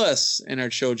kill us and our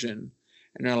children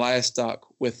and our livestock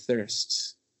with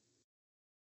thirst?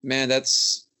 Man,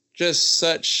 that's just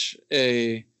such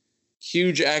a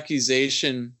huge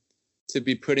accusation to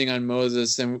be putting on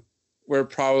Moses. And we're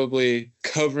probably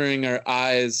covering our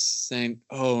eyes saying,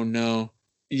 oh no,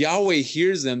 Yahweh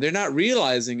hears them. They're not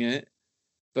realizing it,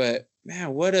 but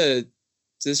man, what a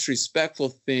disrespectful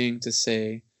thing to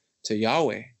say to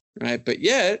Yahweh, right? But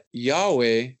yet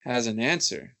Yahweh has an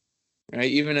answer, right?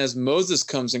 Even as Moses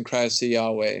comes and cries to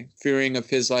Yahweh, fearing of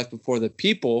his life before the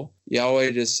people,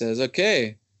 Yahweh just says,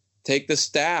 okay, take the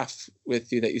staff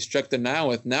with you that you struck the Nile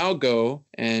with. Now go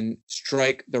and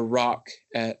strike the rock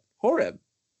at Horeb,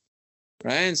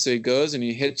 right? And so he goes and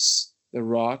he hits the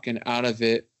rock, and out of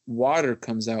it, water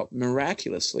comes out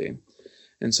miraculously.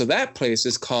 And so that place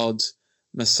is called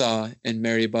Massah and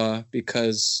Meribah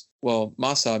because, well,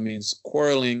 Massah means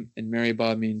quarreling and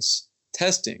Meribah means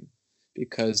testing,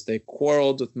 because they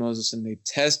quarreled with Moses and they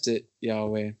tested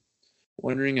Yahweh,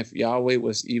 wondering if Yahweh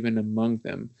was even among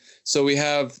them. So we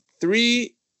have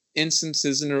 3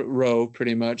 instances in a row,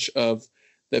 pretty much, of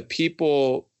the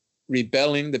people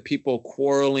rebelling, the people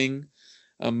quarreling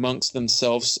amongst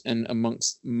themselves and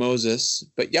amongst Moses,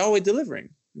 but Yahweh delivering.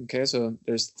 Okay, so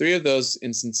there's 3 of those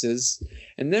instances,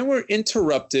 and then we're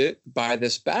interrupted by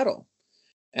this battle.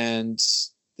 And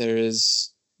there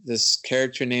is this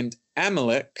character named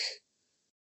Amalek,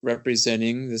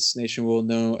 representing this nation we'll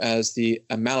know as the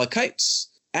Amalekites.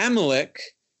 Amalek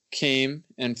came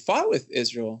and fought with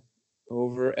Israel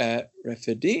over at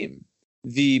Rephidim.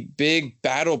 The big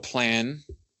battle plan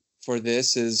for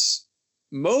this is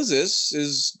Moses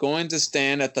is going to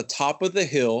stand at the top of the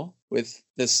hill with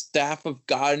the staff of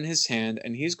God in his hand,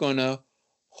 and he's going to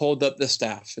hold up the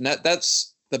staff. And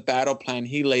that's the battle plan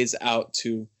he lays out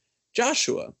to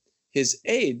Joshua, his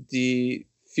aide, the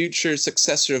future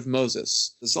successor of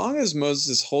Moses. As long as Moses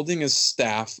is holding his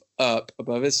staff up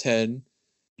above his head,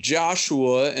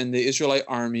 Joshua and the Israelite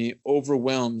army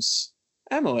overwhelms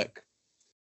Amalek.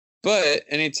 But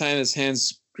anytime his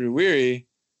hands grew weary,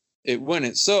 it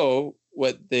wouldn't. So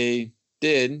what they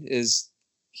did is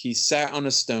he sat on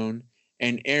a stone,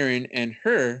 and Aaron and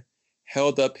Hur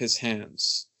held up his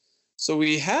hands. So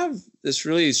we have this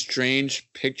really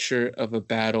strange picture of a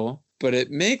battle but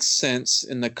it makes sense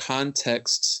in the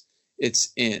context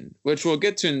it's in, which we'll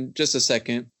get to in just a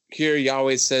second. Here,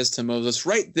 Yahweh says to Moses,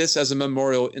 write this as a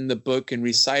memorial in the book and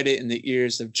recite it in the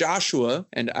ears of Joshua,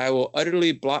 and I will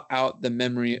utterly blot out the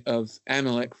memory of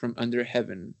Amalek from under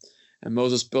heaven. And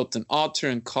Moses built an altar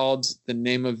and called the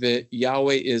name of it,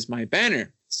 Yahweh is my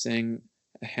banner, saying,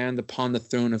 a hand upon the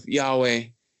throne of Yahweh.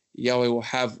 Yahweh will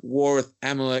have war with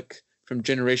Amalek from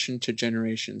generation to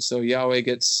generation. So Yahweh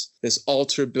gets this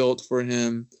altar built for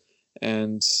him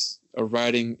and a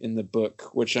writing in the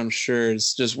book, which I'm sure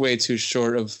is just way too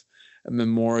short of a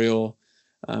memorial.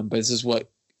 But this is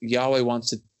what Yahweh wants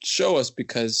to show us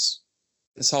because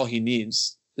that's all he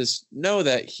needs. Just know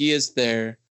that he is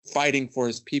there fighting for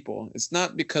his people. It's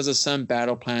not because of some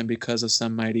battle plan, because of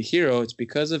some mighty hero. It's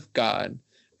because of God.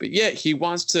 But yet he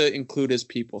wants to include his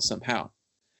people somehow.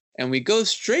 And we go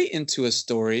straight into a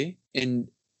story in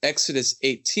Exodus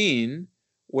 18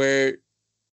 where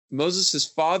Moses'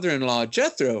 father-in-law,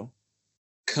 Jethro,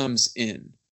 comes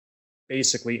in.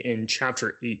 Basically, in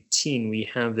chapter 18, we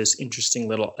have this interesting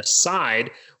little aside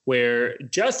where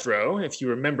Jethro, if you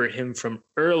remember him from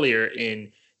earlier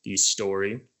in the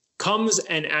story, comes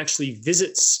and actually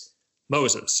visits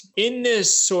Moses. In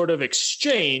this sort of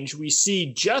exchange, we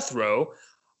see Jethro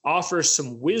offer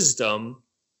some wisdom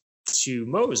to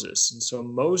Moses. And so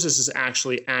Moses is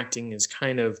actually acting as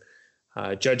kind of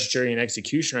judge, jury, and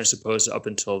executioner, I suppose, up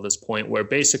until this point, where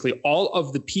basically all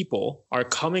of the people are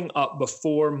coming up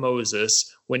before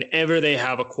Moses whenever they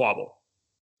have a quabble.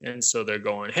 And so they're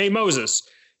going, hey, Moses,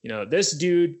 this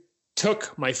dude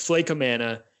took my flake of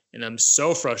manna, and I'm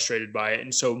so frustrated by it.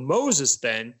 And so Moses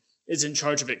then is in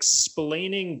charge of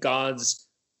explaining God's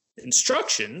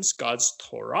instructions, God's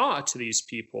Torah to these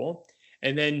people,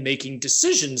 and then making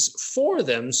decisions for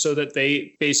them so that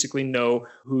they basically know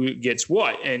who gets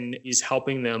what. And he's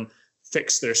helping them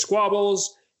fix their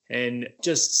squabbles, and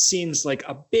just seems like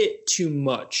a bit too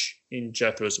much in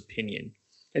Jethro's opinion.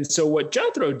 And so what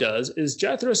Jethro does is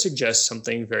Jethro suggests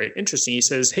something very interesting. He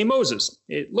says, hey, Moses,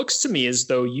 it looks to me as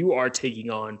though you are taking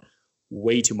on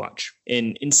way too much.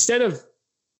 And instead of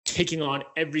taking on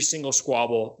every single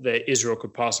squabble that Israel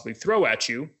could possibly throw at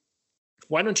you,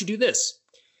 why don't you do this?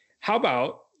 How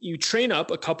about you train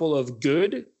up a couple of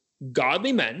good,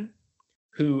 godly men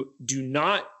who do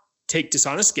not take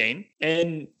dishonest gain,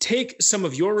 and take some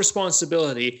of your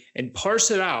responsibility and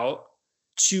parse it out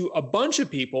to a bunch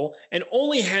of people and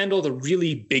only handle the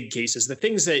really big cases, the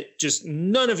things that just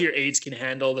none of your aides can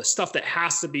handle, the stuff that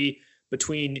has to be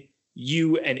between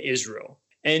you and Israel.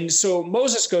 And so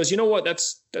Moses goes, you know what,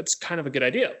 that's kind of a good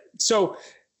idea. So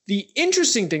the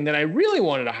interesting thing that I really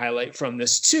wanted to highlight from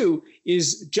this too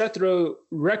is Jethro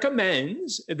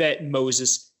recommends that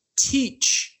Moses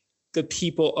teach the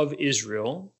people of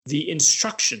Israel the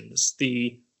instructions,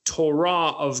 the Torah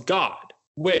of God,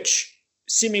 which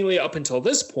seemingly up until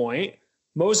this point,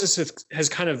 Moses has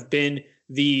kind of been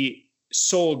the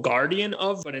sole guardian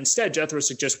of, but instead Jethro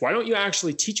suggests, why don't you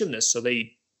actually teach them this so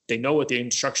they know what the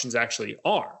instructions actually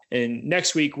are? And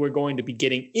next week, we're going to be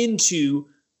getting into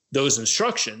those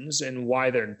instructions and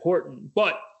why they're important.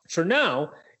 But for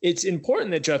now, it's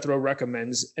important that Jethro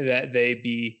recommends that they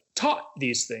be taught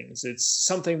these things. It's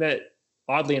something that,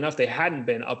 oddly enough, they hadn't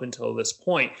been up until this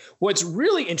point. What's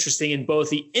really interesting in both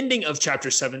the ending of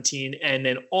chapter 17 and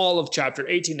then all of chapter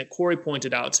 18 that Corey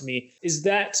pointed out to me is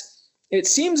that it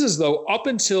seems as though up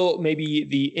until maybe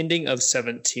the ending of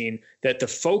 17, that the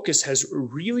focus has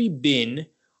really been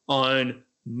on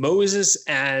Moses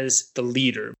as the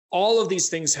leader. All of these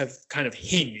things have kind of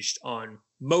hinged on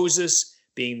Moses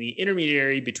being the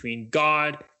intermediary between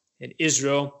God and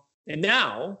Israel. And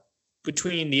now,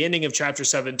 between the ending of chapter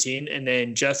 17 and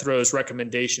then Jethro's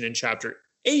recommendation in chapter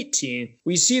 18,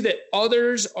 we see that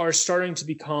others are starting to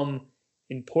become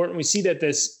important. We see that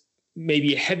this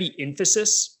maybe heavy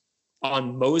emphasis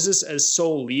on Moses as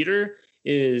sole leader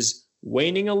is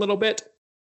waning a little bit.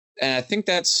 And I think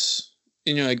that's,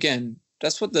 again,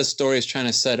 that's what the story is trying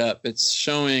to set up. It's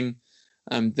showing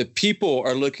the people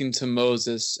are looking to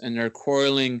Moses and they're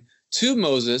quarreling to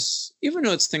Moses, even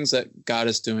though it's things that God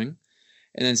is doing.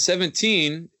 And then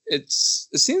 17, it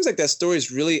seems like that story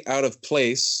is really out of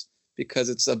place because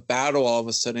it's a battle all of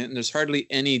a sudden and there's hardly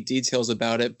any details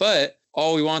about it. But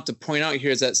all we want to point out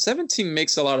here is that 17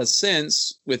 makes a lot of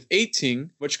sense with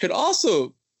 18, which could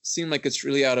also seem like it's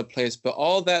really out of place. But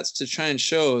all that's to try and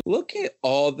show, look at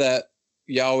all that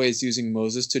Yahweh is using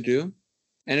Moses to do,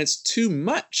 and it's too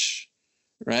much,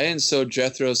 right? And so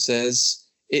Jethro says,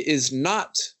 it is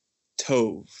not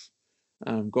Tov.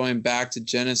 Going back to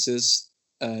Genesis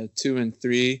 2 and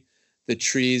 3, the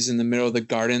trees in the middle of the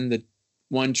garden, the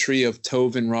one tree of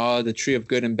Tov and Ra, the tree of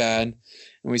good and bad.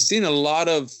 And we've seen a lot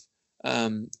of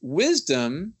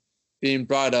wisdom being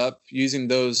brought up using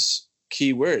those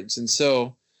key words. And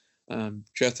so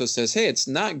Jethro says, hey, it's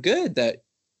not good that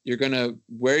you're going to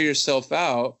wear yourself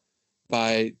out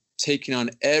by taking on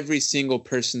every single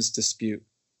person's dispute.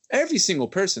 Every single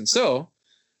person. So,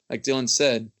 like Dylan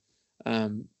said,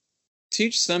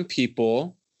 teach some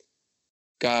people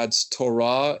God's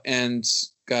Torah and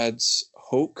God's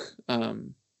hok,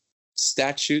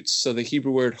 statutes. So the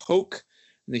Hebrew word hok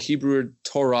and the Hebrew word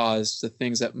Torah is the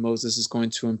things that Moses is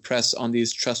going to impress on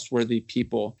these trustworthy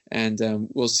people. And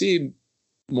we'll see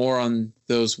more on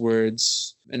those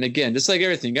words. And again, just like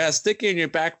everything, you gotta stick it in your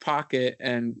back pocket,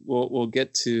 and we'll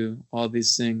get to all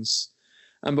these things.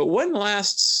 But one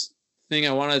last thing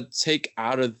I want to take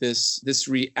out of this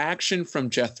reaction from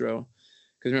Jethro,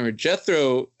 because remember,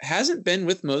 Jethro hasn't been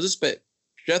with Moses, but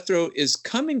Jethro is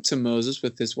coming to Moses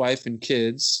with his wife and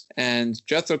kids. And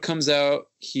Jethro comes out.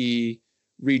 He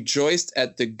rejoiced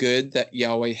at the good that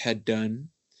Yahweh had done.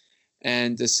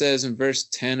 And it says in verse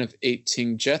 10 of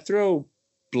 18, Jethro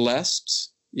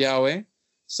blessed Yahweh.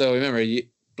 So remember,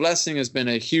 blessing has been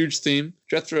a huge theme.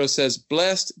 Jethro says,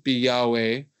 blessed be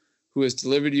Yahweh, who has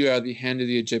delivered you out of the hand of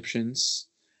the Egyptians.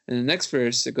 And the next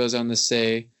verse, it goes on to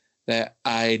say that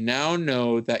I now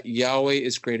know that Yahweh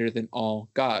is greater than all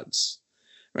gods.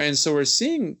 Right? And so we're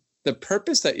seeing the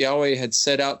purpose that Yahweh had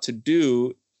set out to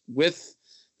do with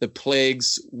the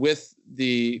plagues, with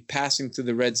the passing through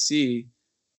the Red Sea,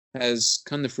 has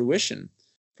come to fruition.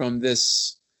 From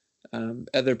this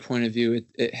other point of view,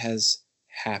 it has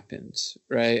happened,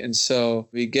 right? And so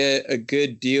we get a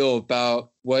good deal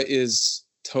about what is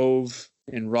Tov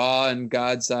and Ra in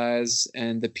God's eyes,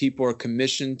 and the people are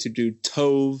commissioned to do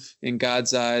Tov in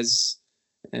God's eyes.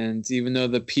 And even though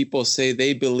the people say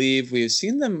they believe, we've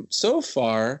seen them so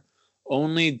far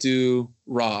only do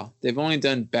Ra. They've only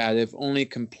done bad. They've only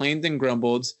complained and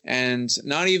grumbled and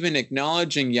not even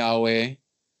acknowledging Yahweh.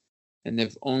 And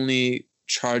they've only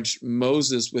charged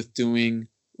Moses with doing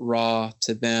Ra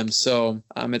to them. So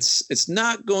it's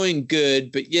not going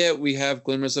good, but yet we have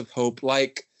glimmers of hope,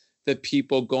 like the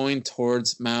people going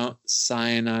towards Mount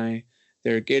Sinai.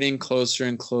 They're getting closer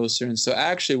and closer. And so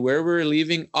actually where we're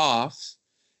leaving off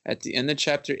at the end of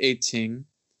chapter 18,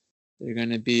 they're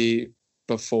going to be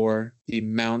before the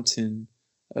mountain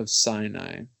of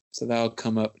Sinai. So that'll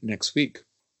come up next week.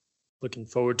 Looking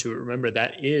forward to it. Remember,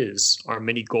 that is our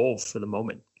mini goal for the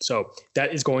moment. So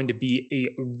that is going to be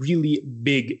a really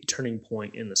big turning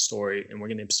point in the story. And we're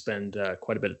going to spend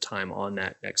quite a bit of time on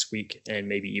that next week and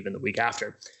maybe even the week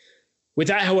after. With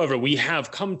that, however, we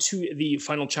have come to the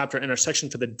final chapter in our section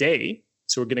for the day.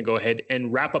 So we're going to go ahead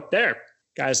and wrap up there.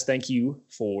 Guys, thank you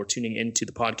for tuning into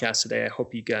the podcast today. I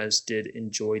hope you guys did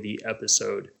enjoy the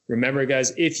episode. Remember,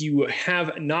 guys, if you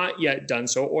have not yet done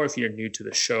so, or if you're new to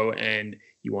the show and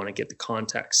you want to get the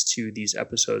context to these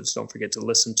episodes, don't forget to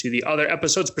listen to the other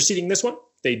episodes preceding this one.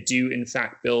 They do, in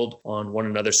fact, build on one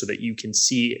another so that you can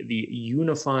see the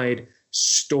unified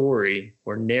story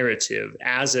or narrative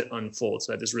as it unfolds.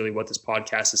 That is really what this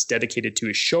podcast is dedicated to,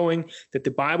 is showing that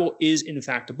the Bible is, in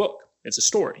fact, a book. It's a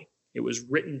story. It was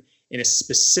written in a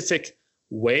specific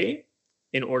way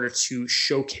in order to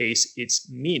showcase its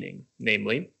meaning,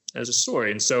 namely as a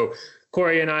story. And so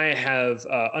Corey and I have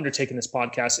undertaken this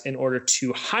podcast in order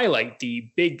to highlight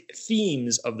the big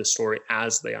themes of the story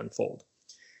as they unfold.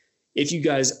 If you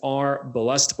guys are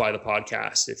blessed by the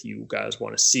podcast, if you guys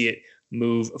want to see it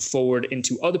move forward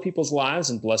into other people's lives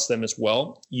and bless them as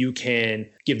well, you can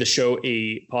give the show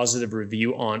a positive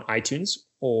review on iTunes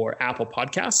or Apple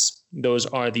Podcasts. Those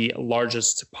are the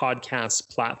largest podcast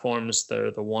platforms. They're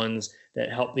the ones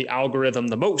that help the algorithm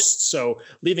the most. So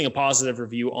leaving a positive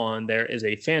review on there is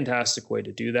a fantastic way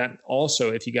to do that.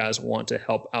 Also, if you guys want to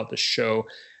help out the show,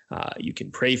 you can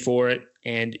pray for it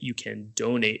and you can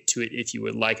donate to it if you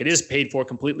would like. It is paid for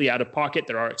completely out of pocket.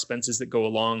 There are expenses that go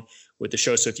along with the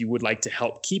show. So if you would like to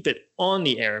help keep it on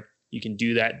the air, you can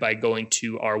do that by going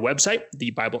to our website,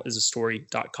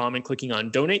 thebibleisastory.com, and clicking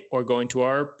on donate, or going to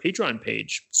our Patreon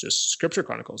page. It's just Scripture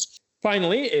Chronicles.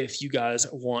 Finally, if you guys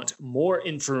want more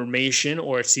information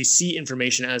or to see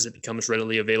information as it becomes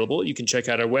readily available, you can check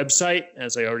out our website,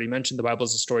 as I already mentioned,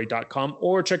 thebibleisastory.com,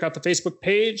 or check out the Facebook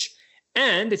page.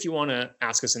 And if you want to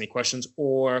ask us any questions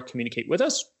or communicate with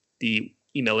us, the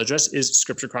email address is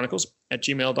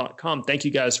scripturechronicles@gmail.com. Thank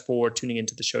you guys for tuning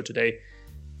into the show today.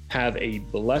 Have a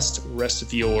blessed rest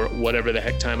of your whatever the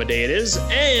heck time of day it is.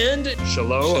 And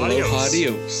shalom,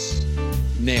 adios.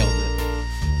 Nailed it.